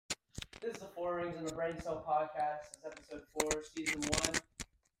This is the Four Rings and the Brain Cell podcast. This is episode 4, season 1.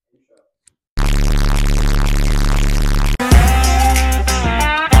 Intro.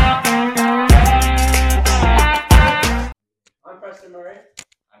 I'm Preston Murray.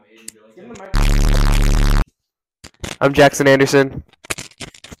 I'm Aiden Billington. Give him the microphone. I'm Jackson Anderson.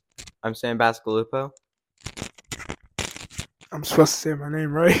 I'm Sam Bascalupo. I'm supposed to say my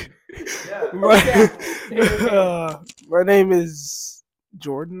name, right? Yeah. My name is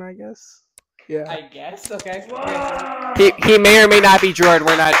Jordan, I guess. Yeah. I guess. Okay. He may or may not be Jordan.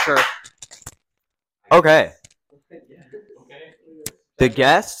 We're not sure. Okay. Okay. The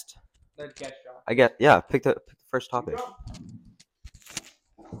guest? The guest job. I guess. Yeah. Pick the first topic.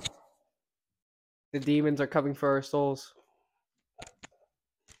 The demons are coming for our souls.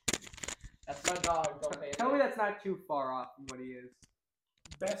 That's my dog. Don't pay Tell me that's not too far off from what he is.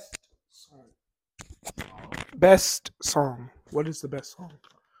 Best song. Best song. What is the best song?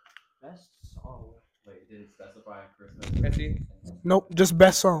 Best song. Wait, it didn't specify Christmas. Betsy? Nope, just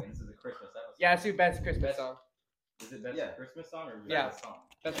best song. This is a Christmas episode. Yeah, it's your best Christmas song. Is it best Christmas song or Yeah. best song?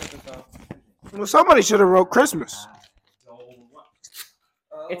 Best Christmas song. Well, somebody should have wrote Christmas.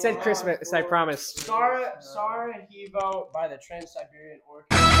 It said Christmas, I promise. Sarajevo by the Trans-Siberian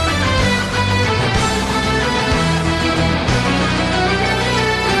Orchestra.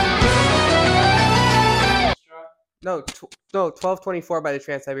 No, 1224 by the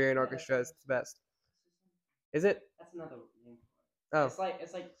Trans-Siberian Orchestra is the best. Is it? That's another name. Oh. It's like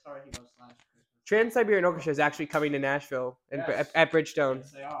Sarajevo / Christmas. Trans-Siberian Orchestra is actually coming to Nashville Yes. at Bridgestone.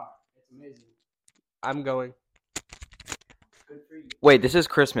 Yes, they are. It's amazing. I'm going. Good for you. Wait, this is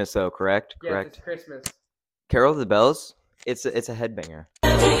Christmas though, correct? Yes, Correct. it's Christmas. Carol of the Bells? It's a headbanger.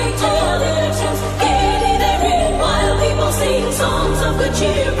 While people sing songs of good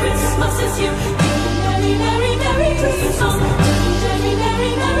cheer, Christmas is here. Merry, merry, merry Christmas. Merry,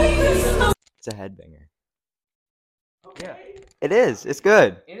 merry, merry Christmas. It's a headbanger. Okay. It is. It's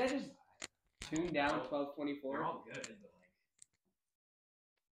good. Ain't that just tune down 1224? They're all good.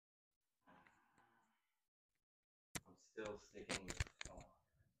 I'm still sticking with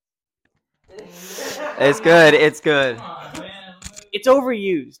It's good. It's good. It's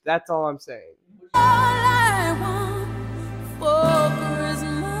overused. That's all I'm saying. All I want for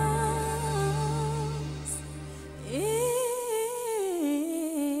Christmas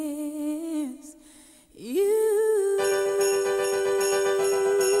is you.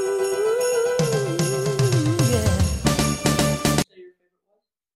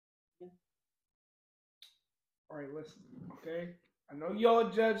 Alright, listen, okay? I know y'all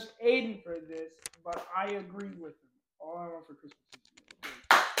judged Aiden for this, but I agree with him. All I want for Christmas is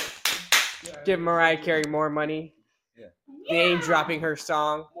you. Yeah, Give Mariah Carey more money. Yeah. Name dropping her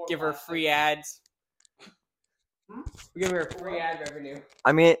song. More Give her plastic. free ads. We give her free ad revenue.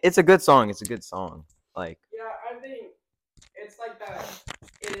 I mean, it's a good song. It's a good song. Like, Yeah, I think it's like that.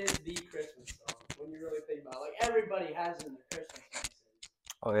 It is the Christmas song when you really think about it. Like everybody has it in their Christmas senses.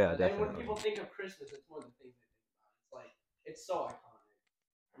 oh yeah, And then when definitely. people think of Christmas, it's one of the things they think about. It's like it's so iconic.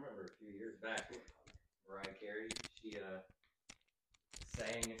 I remember a few years back, Mariah Carey, she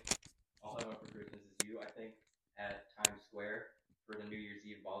sang All I Want for Christmas Is You, I think, at Times Square for the New Year's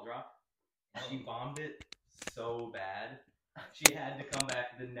Eve ball drop. And she bombed it so bad, she had to come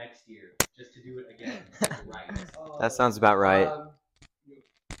back the next year just to do it again. Right. That sounds about right.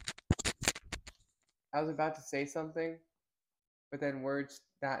 I was about to say something, but then words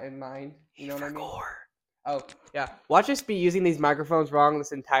not in mind. You know what I mean? Oh, yeah. Watch us be using these microphones wrong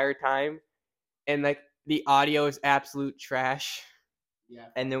this entire time, and like the audio is absolute trash. Yeah.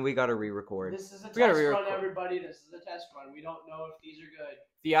 And then we gotta re-record. This is a We gotta test run, re-record. everybody. This is a test run. We don't know if these are good.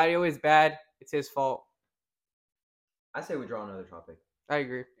 The audio is bad. It's his fault. I say we draw another topic. I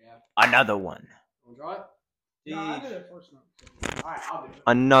agree. Another one. We'll draw it. Nah, I did it first now. All right, I'll do it.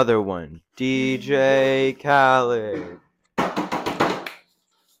 Another one. DJ Khaled.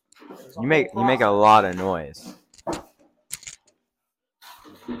 You make a lot of noise.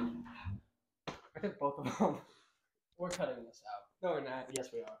 I took both of them. We're cutting this out. No, we're not. Yes,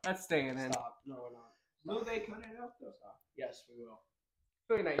 we are. That's staying in. Stop. No, we're not. Will they cut it out though? Stop. Yes, we will.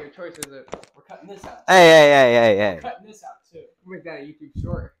 Really not your choice, is it? We're cutting this out. Hey. We're cutting this out too. We'll make that a YouTube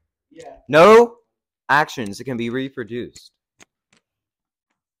short. Yeah. No actions. It can be reproduced.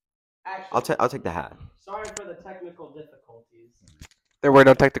 Actually, I'll take the hat. sorry for the technical difficulties. There were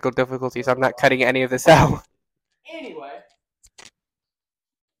no technical difficulties. I'm not cutting any of this out. Anyway,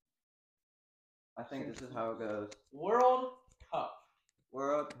 I think this is how it goes. World Cup.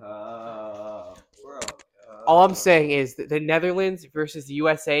 World Cup. All I'm saying is that the Netherlands versus the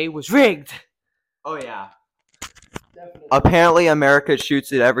USA was rigged. Oh yeah. definitely. Apparently, America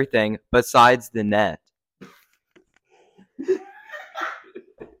shoots at everything besides the net.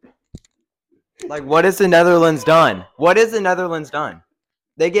 Like, what has the Netherlands done? What has the Netherlands done?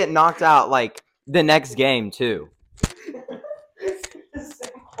 They get knocked out like the next game too. The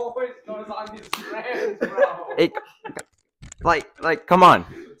same always goes on these rants, bro. It, like, come on.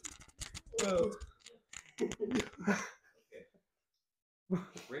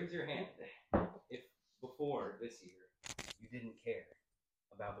 Raise your hand if before this year you didn't care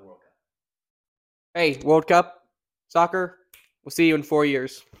about the World Cup. Hey, World Cup, soccer. We'll see you in 4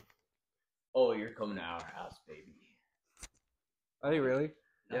 years. Oh, you're coming to our house, baby. Are you really?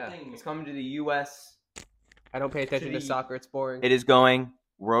 Nothing. It's coming to the U.S. I don't pay attention to Shitty. soccer. It's boring. It is going.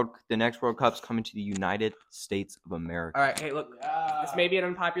 The next World Cup's coming to the United States of America. All right. Hey, look. This may be an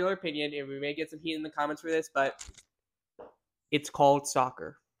unpopular opinion, and we may get some heat in the comments for this, but it's called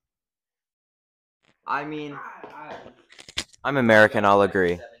soccer. I mean, I'm American. I'll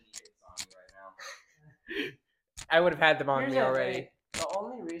agree. I would have had them on Here's me the already. thing. The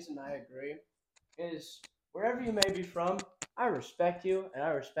only reason I agree is wherever you may be from, I respect you and I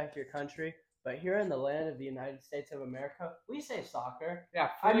respect your country. But here in the land of the United States of America, we say soccer. Yeah,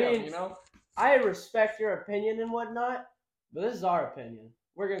 I freedom, mean, you know. I respect your opinion and whatnot, but this is our opinion.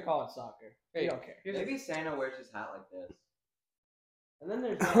 We're gonna call it soccer. Hey, We don't care. Maybe Santa wears his hat like this. And then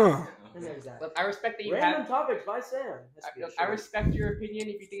there's that. Huh. And there's that. Look, I respect that you Random have. topics by Sam. Has to be a I short. respect your opinion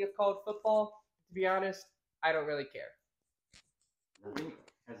if you think it's called football. To be honest, I don't really care. Nothing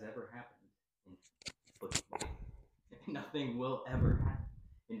has ever happened in football. Nothing will ever happen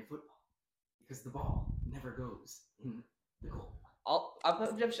in football because the ball never goes in the goal.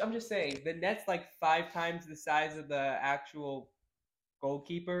 I'm just saying the net's like 5 times the size of the actual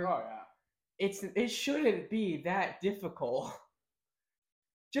goalkeeper. Oh yeah. It shouldn't be that difficult.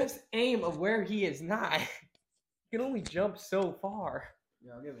 Just aim of where he is not. You can only jump so far.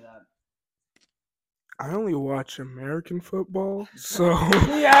 Yeah, I'll give you that. I only watch American football, so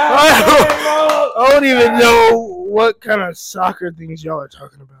Yeah. I don't even know what kind of soccer things y'all are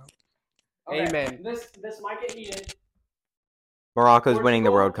talking about. Okay, Amen. This might get heated. Morocco's winning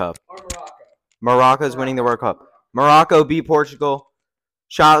the World Portugal Cup. Or Morocco. Morocco's winning the World Cup. Morocco beat Portugal.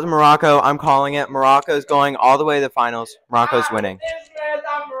 Shout out to Morocco. I'm calling it. Morocco's going all the way to the finals. Morocco's winning. This man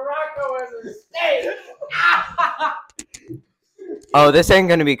thought Morocco was a state. Oh, this ain't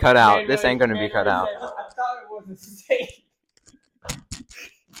gonna be cut out. Man, This really- ain't gonna man be cut really out. said, I thought it was a state.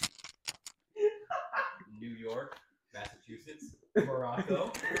 New York, Massachusetts,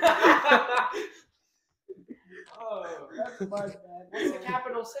 Morocco. Oh, that's my bad. What's the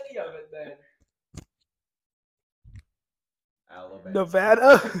capital city of it then? Alabama.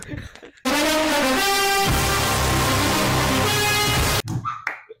 Nevada.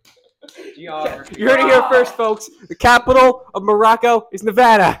 Geography. You heard it here first, folks. The capital of Morocco is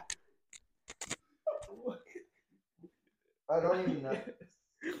Nevada. I don't even know.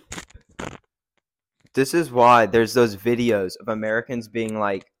 This is why there's those videos of Americans being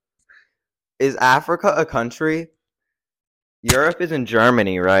like, is Africa a country? Europe is in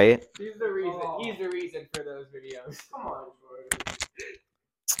Germany, right? He's the reason. Oh. He's the reason for those videos. Come on, Jordan.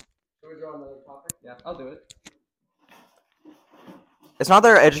 Should we draw another topic? Yeah, I'll do it. It's not that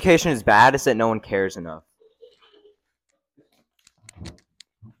our education is bad, it's that no one cares enough.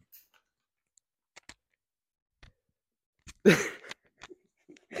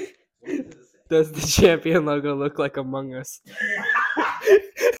 Does the champion logo look like Among Us?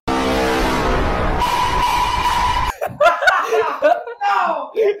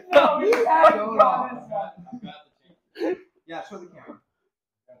 No! No, we had to draw this one. Yeah, show the camera.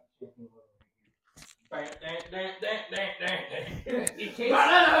 In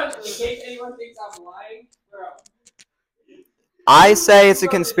case anyone thinks I'm lying, bro. I say it's a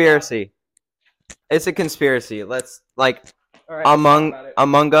conspiracy. It's a conspiracy. Let's like All right, let's talk Among about it.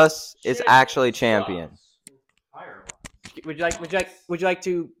 Among Us is actually champion. Fire Would you like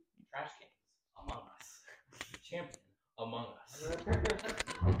to? trash cans among us. Champion among us.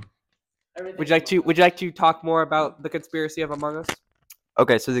 Would you like to talk more about the conspiracy of Among Us?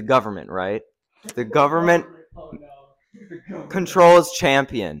 Okay, so the government, right? The government Oh no. controls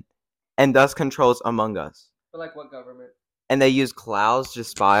champion and thus controls Among Us. But like what government? And they use clouds to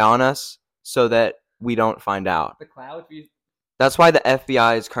spy on us so that we don't find out. The clouds? That's why the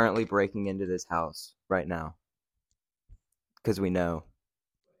FBI is currently breaking into this house right now. Because we know.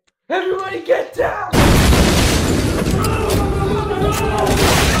 Everybody get down!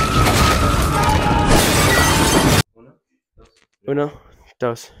 Uno,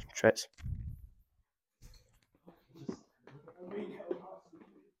 dos, tres.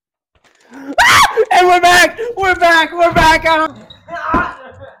 And we're back. We're back. We're back.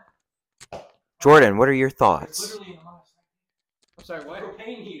 Jordan, what are your thoughts? Literally Among Us. I'm sorry. What?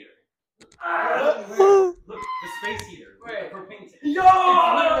 Propane heater. Look, the space heater. Wait. The propane tank. Yo!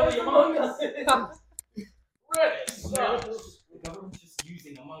 It's literally Among Us. Reddit The government's just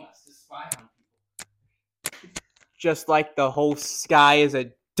using Among Us to spy on people. Just like the whole sky is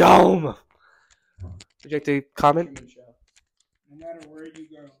a dome. Would you like to comment? No matter where you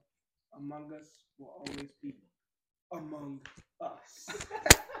go, Among Us will always be among us.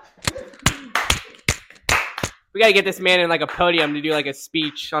 We gotta get this man in like a podium to do like a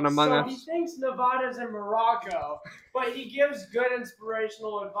speech on Among so Us. he thinks Nevada's in Morocco, but he gives good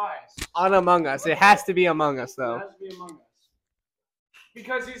inspirational advice. On Among Us. It has to be Among Us It though. has to be Among Us.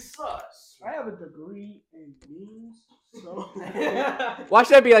 Because he's sus. I have a degree in memes, so Watch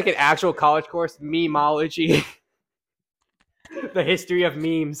that be like an actual college course, memeology. The history of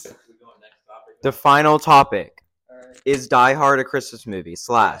memes. We go on next topic. The final topic is Die Hard a Christmas movie /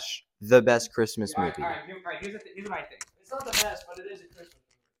 the best Christmas movie. Here's what I think. It's not the best, but it is a Christmas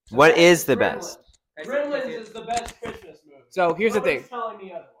movie. What is the best? Gremlins is the best Christmas movie. So here's the Nobody's thing. telling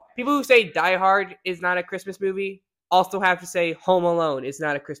me otherwise. People who say Die Hard is not a Christmas movie also have to say Home Alone is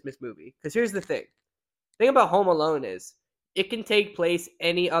not a Christmas movie. Because here's the thing. The thing about Home Alone is it can take place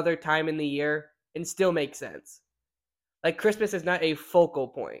any other time in the year and still make sense. Like Christmas is not a focal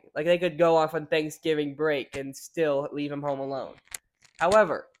point. Like they could go off on Thanksgiving break and still leave him home alone.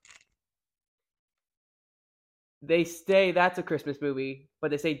 However, they say that's a Christmas movie,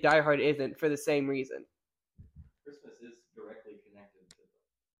 but they say Die Hard isn't for the same reason. Christmas is directly connected to the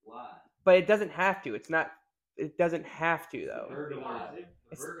plot. But it doesn't have to. It doesn't have to The though. burglars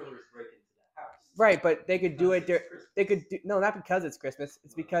break into the house. Right, but they could do it. Because it's Christmas. They could do no, not because it's Christmas.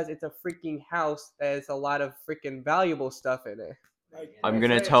 It's because it's a freaking house that has a lot of freaking valuable stuff in it. like, I'm wait,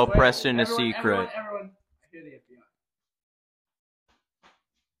 gonna wait, tell wait, Preston a everyone, secret. Everyone, I hear the FBI.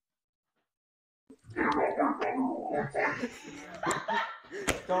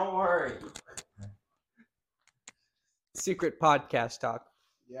 Don't worry. Secret podcast talk.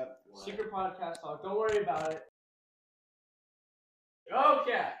 Yep. Secret podcast talk. Don't worry about it.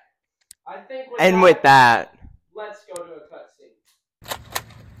 Okay. I think And with that, let's go to a cutscene.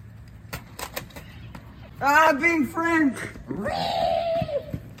 Being friends.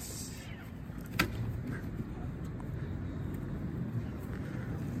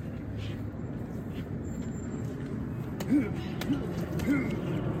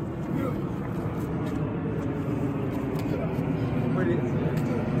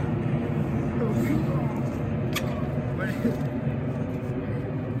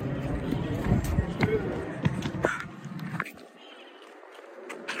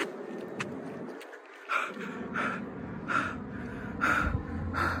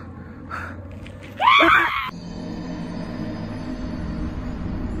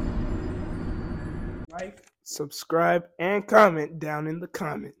 Like, subscribe, and comment down in the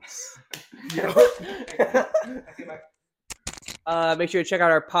comments. Make sure to check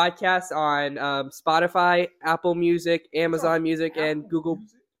out our podcast on Spotify, Apple Music, Amazon Music, and Google.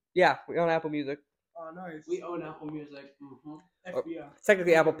 Yeah, we own Apple Music. Oh, nice. We own Apple Music. Mm-hmm. FBI.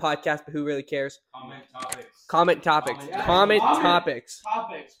 Technically Apple Podcast, but who really cares? Comment topics. Comment topics. Comment. Comment Comment. topics.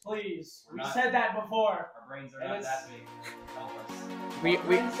 Topics, please. We're We not- said that before. Our brains are And not it's- that big. Help us. We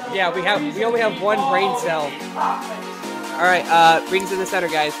Brain cells yeah are we the have reason we only have one brain all cell. these topics. All right, rings in the center,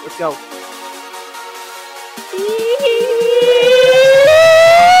 guys. Let's go.